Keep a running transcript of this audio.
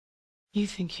You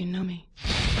think you know me.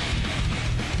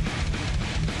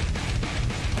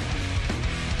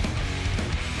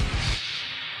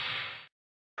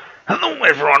 Hello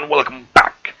everyone, welcome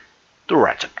back to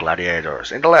Ratchet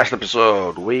Gladiators. In the last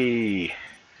episode we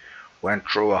went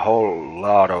through a whole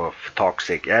lot of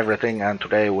toxic everything, and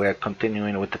today we're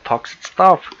continuing with the toxic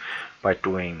stuff by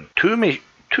doing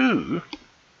two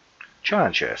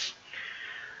challenges.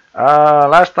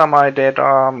 Last time I did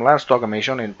Landstalker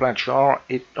mission in Plant Shore,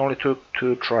 it only took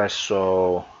 2 tries,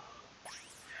 so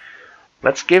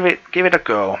let's give it a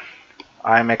go.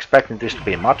 I'm expecting this to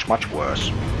be much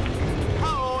worse.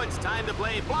 It's time to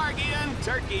play Blargian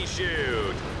Turkey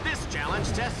Shoot. This challenge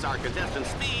tests our contestants'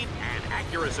 speed and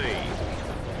accuracy.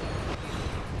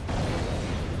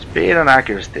 Speed and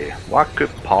accuracy. What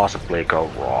could possibly go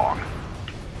wrong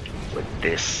with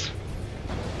this?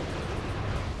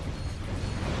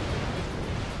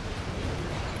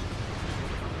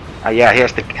 Yeah,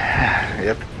 here's the...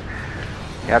 Yep.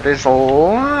 Yeah, this is a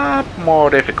lot more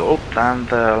difficult than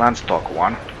the Landstalker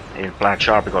one in Plant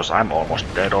Shore because I'm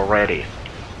almost dead already.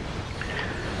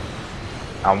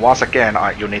 And once again,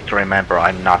 you need to remember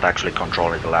I'm not actually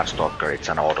controlling the Landstalker, it's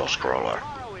an auto-scroller.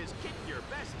 Tomorrow is Kick Your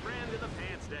Best Friend in the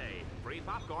Pants Day. Free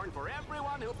popcorn for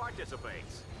everyone who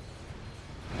participates.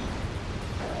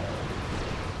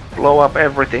 Blow up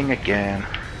everything again.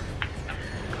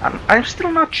 And I'm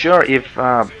still not sure if...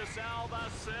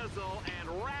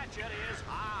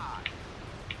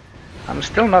 I'm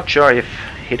still not sure if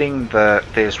hitting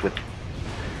this with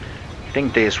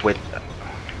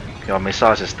your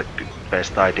missiles is the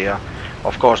best idea.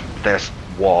 Of course, there's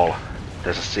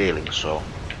a ceiling, so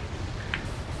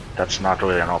that's not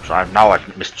really an option.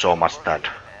 I've missed so much that.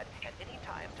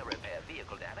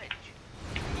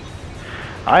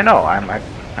 I know. I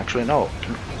actually know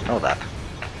that.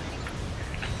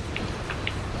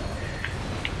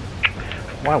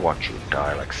 Why won't you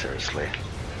die? Like seriously.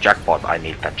 Jackpot, I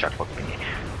need that jackpot thingy.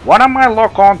 What am I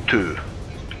locked on to?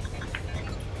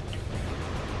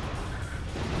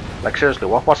 Like seriously,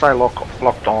 what was I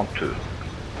locked on to?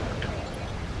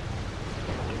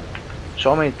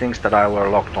 So many things that I were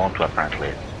locked on to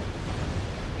apparently.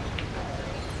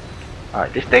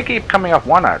 Alright, if they keep coming up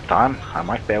one at a time, I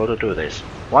might be able to do this.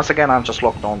 Once again, I'm just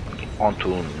locked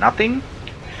onto nothing.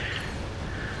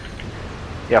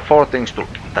 Yeah, 4 things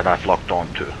that I've locked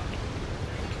on to.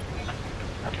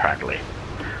 Apparently.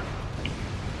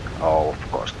 Oh,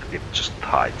 of course, it just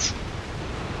hides.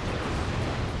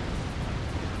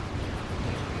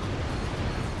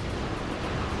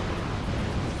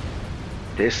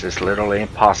 This is literally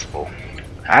impossible.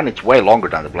 And it's way longer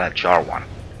than the Plant Shore one.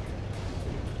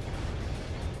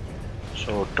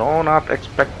 So do not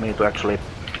expect me to actually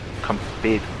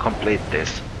complete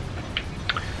this.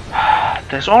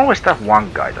 There's always that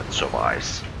one guy that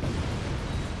survives,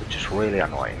 which is really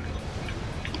annoying.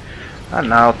 And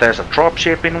now there's a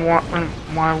dropship in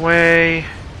my way.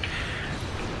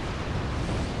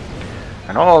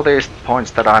 And all these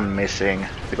points that I'm missing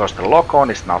because the lock-on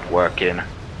is not working.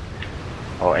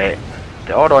 Or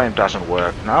the auto-aim doesn't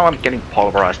work. Now I'm getting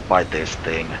pulverized by this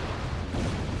thing.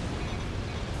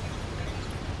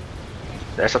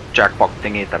 There's a jackpot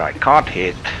thingy that I can't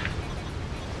hit.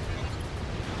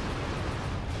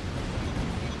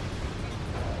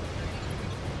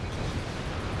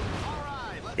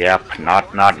 Yep,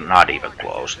 not even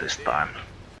close this time.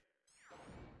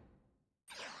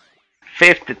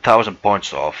 50,000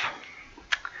 points off.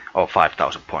 Or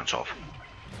 5,000 points off.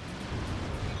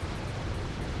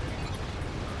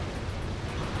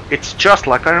 It's just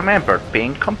like I remembered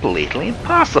being completely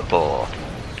impossible.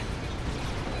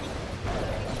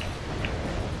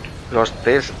 Because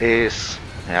this is...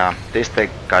 yeah, these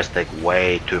guys take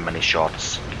way too many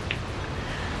shots.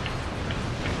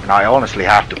 And I honestly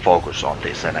have to focus on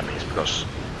these enemies because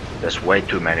there's way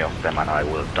too many of them and I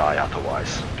will die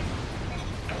otherwise.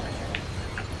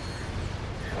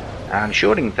 And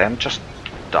shooting them just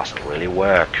doesn't really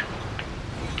work.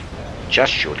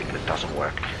 Just shooting it doesn't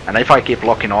work. And if I keep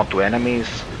locking on to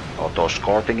enemies or those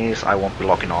score thingies, I won't be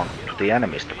locking on to the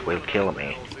enemies that will kill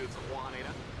me.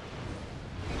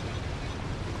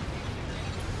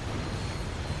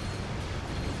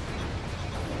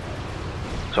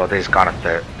 So this is kind of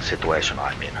the situation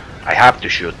I'm in. I have to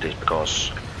shoot this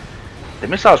because the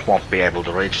missiles won't be able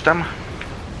to reach them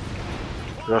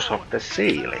because of the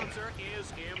ceiling.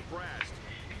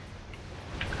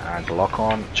 And the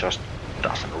lock-on just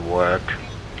doesn't work.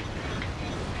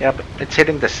 Yeah, but it's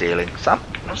hitting the ceiling.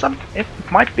 It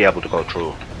might be able to go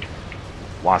through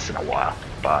once in a while,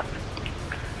 but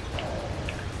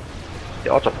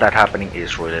the odds of that happening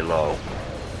is really low.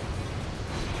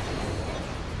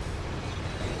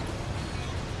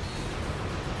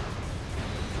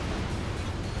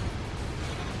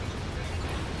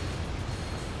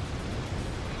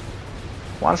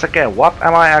 Once again, what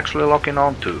am I actually locking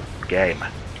on to? Game.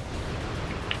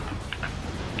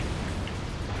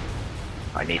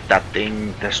 I need that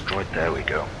thing destroyed. There we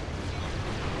go.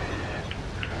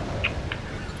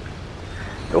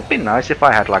 It would be nice if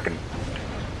I had like a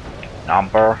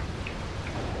number.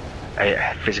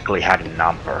 I physically had a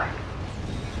number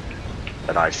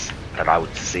that I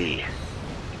would see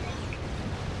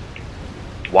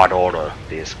what order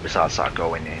these missiles are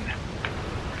going in.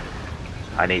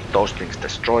 I need those things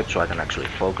destroyed so I can actually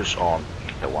focus on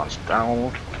the ones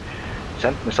down.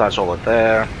 Send missiles over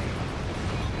there.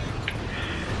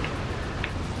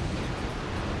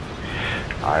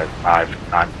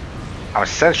 I'm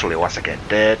essentially once again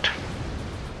dead.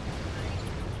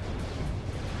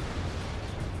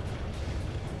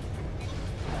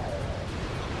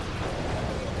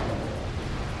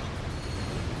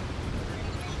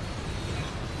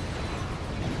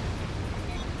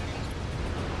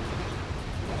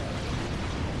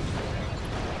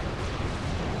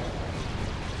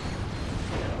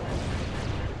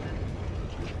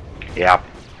 Yep.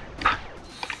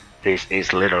 This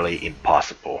is literally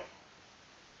impossible.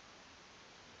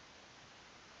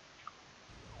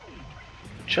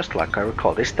 Just like I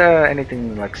recall. Is there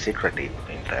anything like secret in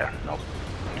there? Nope.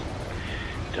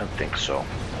 Don't think so.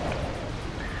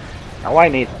 Now I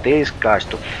need these guys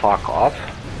to fuck off.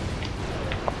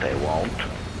 But they won't.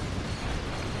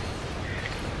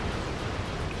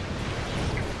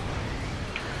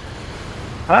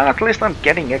 Well, at least I'm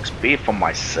getting XP for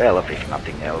myself, if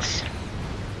nothing else.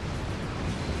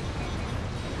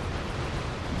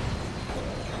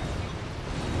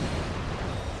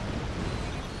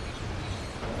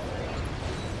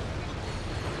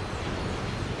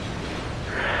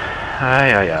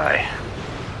 Aye.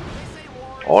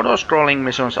 Auto-scrolling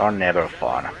missions are never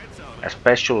fun,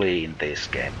 especially in this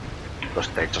game, because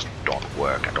they just don't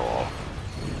work at all.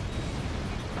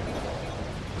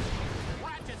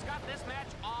 Ratchet's got this match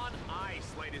on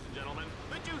ice, ladies and gentlemen.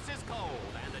 The juice is cold,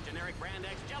 and the generic brand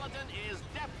X gelatin is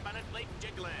definitely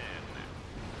jiggling.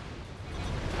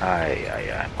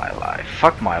 Aye, my life.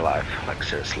 Fuck my life, like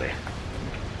seriously.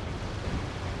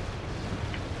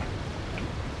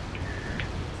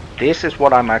 This is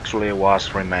what I'm actually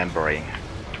was remembering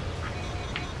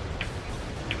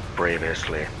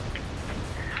previously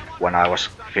when I was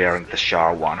fearing the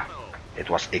Char one. It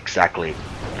was exactly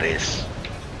this.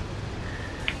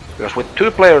 Because with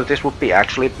 2 players this would be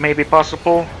actually maybe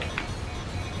possible.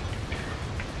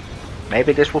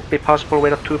 Maybe this would be possible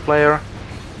with a 2 player.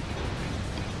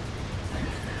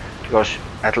 Because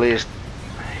at least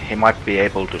he might be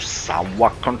able to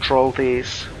somewhat control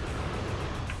these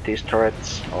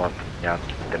turrets, or yeah,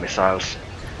 the missiles.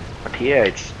 But here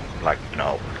it's like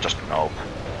nope, just nope.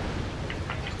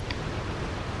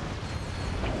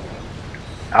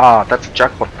 Ah, that's a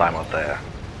jackpot timer there.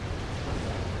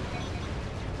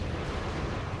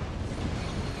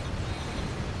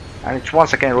 And it's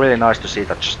once again really nice to see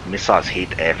that just missiles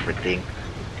hit everything.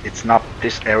 It's not,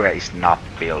 this area is not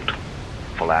built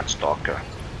for Landstalker.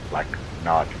 Like,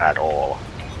 not at all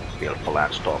built for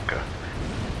Landstalker.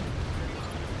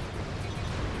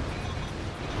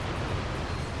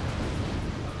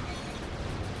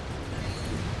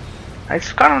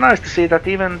 It's kind of nice to see that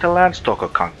even the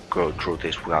Landstalker can't go through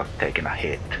this without taking a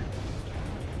hit.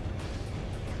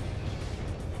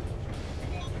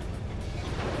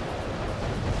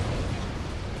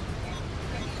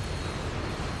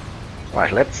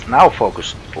 Right, let's now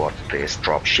focus towards this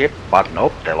dropship, but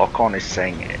nope, the lock-on is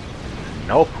saying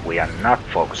nope, we are not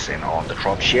focusing on the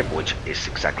dropship, which is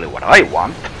exactly what I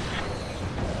want.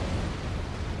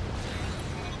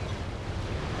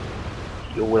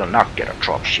 You will not get a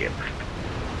dropship.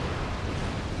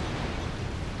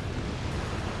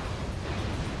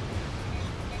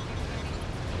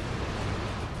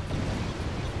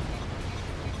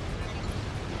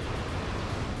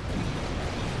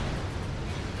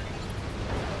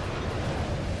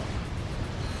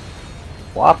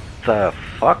 What the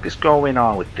fuck is going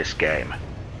on with this game?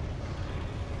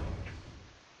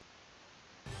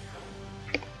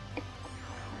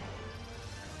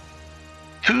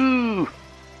 Two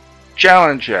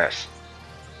challenges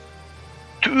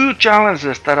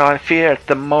that I feared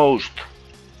the most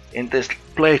in this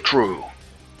playthrough.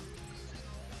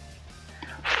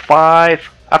 5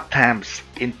 attempts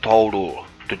in total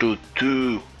to do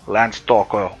 2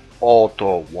 Landstalker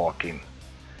auto walking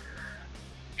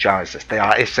challenges. They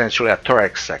are essentially a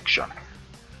turret section.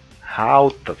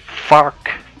 How the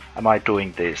fuck am I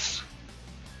doing this?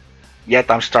 Yet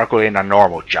I'm struggling in a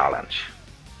normal challenge.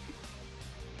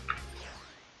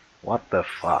 What the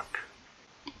fuck?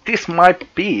 This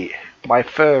might be my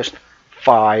first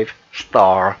 5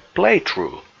 star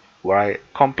playthrough, where I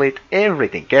complete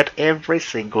everything, get every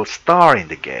single star in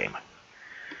the game.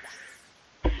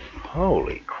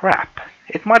 Holy crap.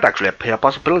 It might actually be a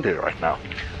possibility right now.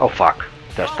 Oh fuck,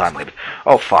 there's time limit.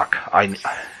 Oh fuck, I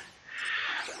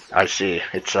see,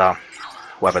 it's a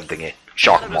weapon thingy.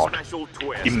 Shock mod.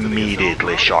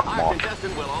 Immediately shock mod.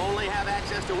 Contestant will only have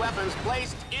access to weapons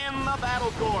placed in the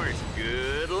battle course.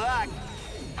 Good luck.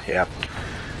 Yep.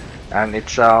 And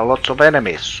it's lots of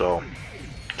enemies, so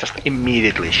just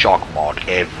immediately shock mod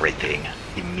everything.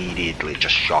 Immediately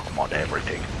just shock mod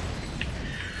everything.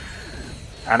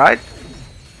 And I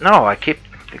keep,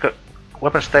 because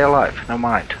weapons stay alive, no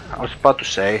mind. I was about to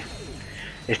say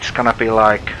it's gonna be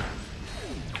like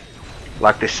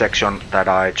this section that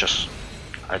I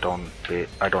don't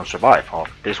survive. Oh,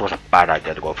 this was a bad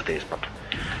idea to go for this, but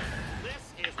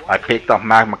I picked up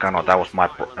magma cannon. That was my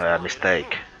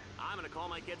mistake.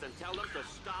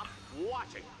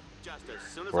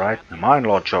 Right, mine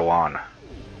launcher one.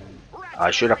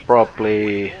 I should have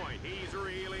probably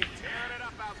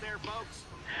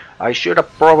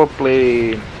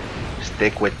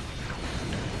stick with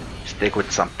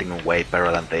something way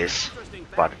better than this,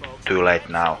 but too late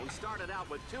now.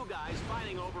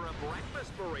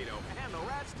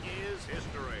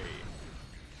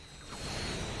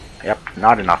 Yep,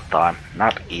 not enough time,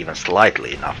 not even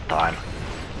slightly enough time.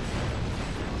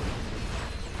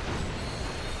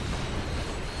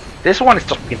 This one is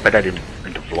just embedded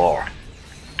in the floor.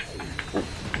 Ooh,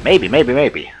 maybe.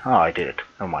 Oh, I did it.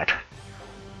 Never mind.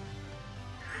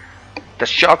 The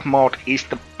shock mode is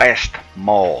the best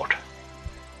mode.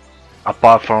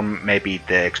 Apart from maybe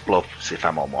the explosive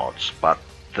ammo modes, but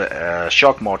the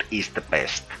shock mode is the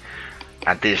best.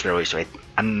 And this is the reason it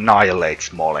annihilates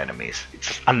small enemies. It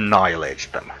just annihilates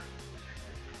them.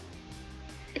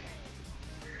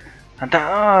 And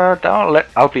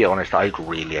I'll be honest, I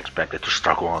really expected to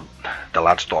struggle on the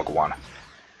Ladstock one.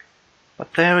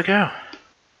 But there we go.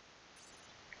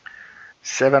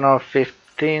 7 of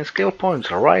 15 skill points,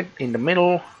 right in the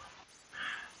middle.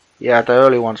 Yeah, the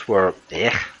early ones were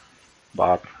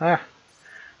but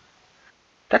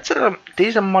that's a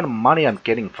decent amount of money I'm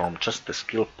getting from just the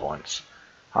skill points.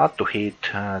 Hard to hit,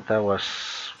 that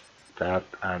was that,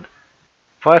 and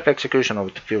 5 execution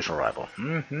with the fusion rifle.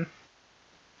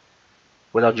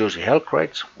 Without using health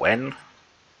crates, when?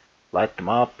 Light them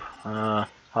up,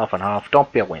 half and half,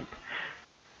 don't be a wimp.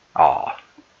 Ah,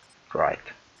 right.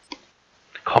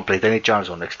 Complete any chance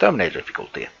on exterminator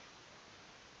difficulty.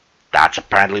 That's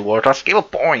apparently worth a skill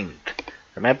point.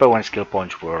 Remember when skill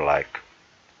points were like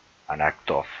an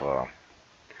act of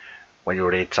when you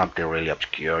read something really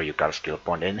obscure, you got a skill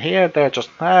point. In here, they're just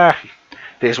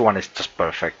this one is just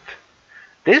perfect.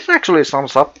 This actually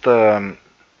sums up the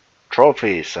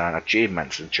trophies and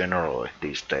achievements in general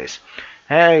these days.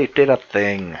 Hey, you did a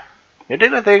thing. You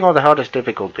did a thing on the hardest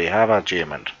difficulty. Have an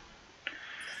achievement.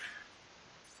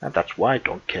 And that's why I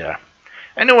don't care.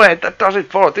 Anyway, that does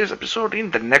it for this episode.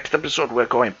 In the next episode, we're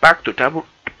going back to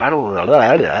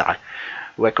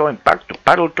We're going back to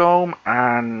Battle Dome,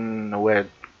 and we're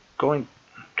going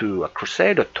to a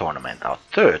Crusader tournament, our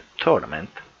third tournament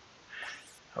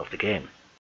of the game.